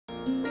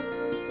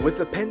With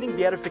the pending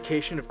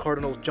beatification of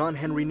Cardinal John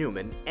Henry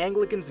Newman,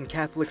 Anglicans and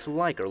Catholics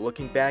alike are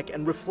looking back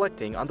and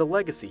reflecting on the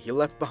legacy he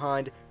left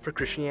behind for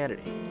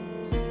Christianity.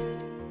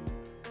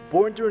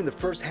 Born during the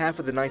first half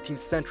of the 19th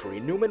century,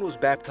 Newman was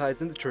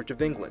baptized in the Church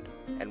of England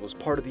and was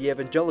part of the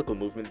evangelical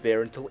movement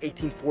there until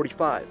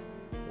 1845,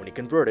 when he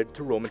converted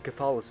to Roman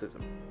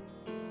Catholicism.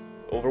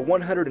 Over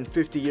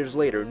 150 years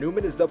later,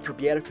 Newman is up for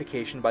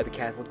beatification by the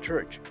Catholic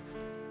Church.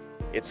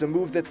 It's a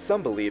move that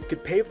some believe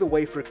could pave the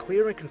way for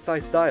clear and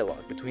concise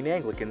dialogue between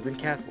Anglicans and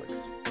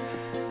Catholics.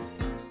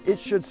 It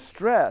should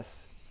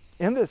stress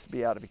in this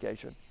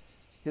beatification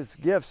his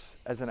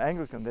gifts as an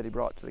Anglican that he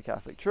brought to the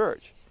Catholic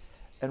Church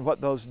and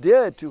what those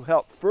did to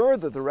help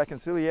further the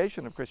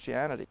reconciliation of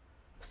Christianity.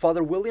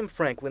 Father William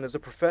Franklin is a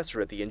professor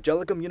at the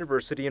Angelicum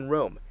University in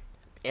Rome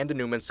and a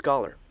Newman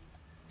Scholar.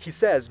 He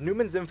says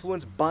Newman's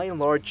influence by and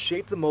large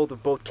shaped the mold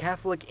of both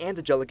Catholic and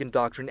Anglican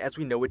doctrine as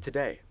we know it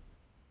today.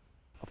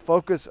 A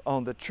focus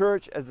on the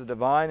church as a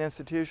divine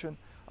institution,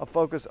 a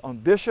focus on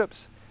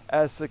bishops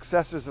as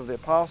successors of the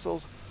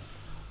apostles,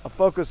 a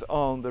focus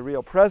on the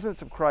real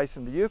presence of Christ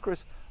in the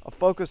Eucharist, a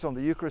focus on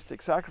the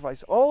Eucharistic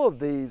sacrifice. All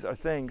of these are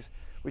things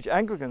which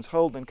Anglicans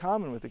hold in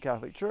common with the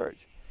Catholic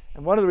Church.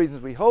 And one of the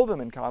reasons we hold them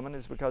in common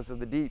is because of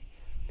the deep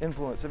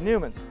influence of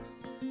Newman.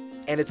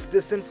 And it's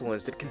this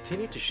influence that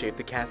continued to shape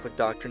the Catholic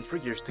doctrine for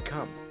years to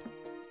come.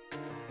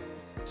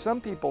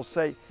 Some people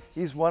say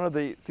he's one of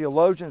the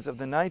theologians of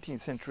the 19th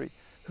century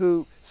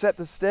who set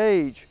the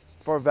stage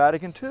for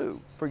Vatican II.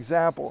 For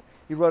example,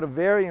 he wrote a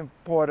very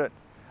important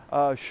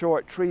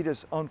short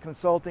treatise on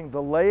consulting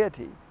the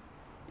laity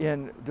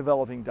in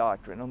developing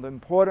doctrine, on the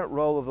important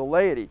role of the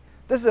laity.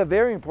 This is a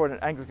very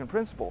important Anglican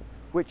principle,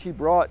 which he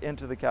brought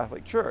into the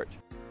Catholic Church.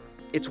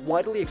 It's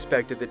widely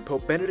expected that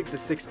Pope Benedict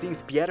XVI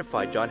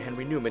beatified John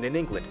Henry Newman in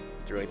England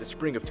during the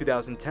spring of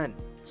 2010.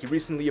 He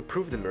recently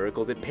approved the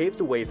miracle that paves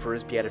the way for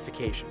his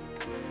beatification.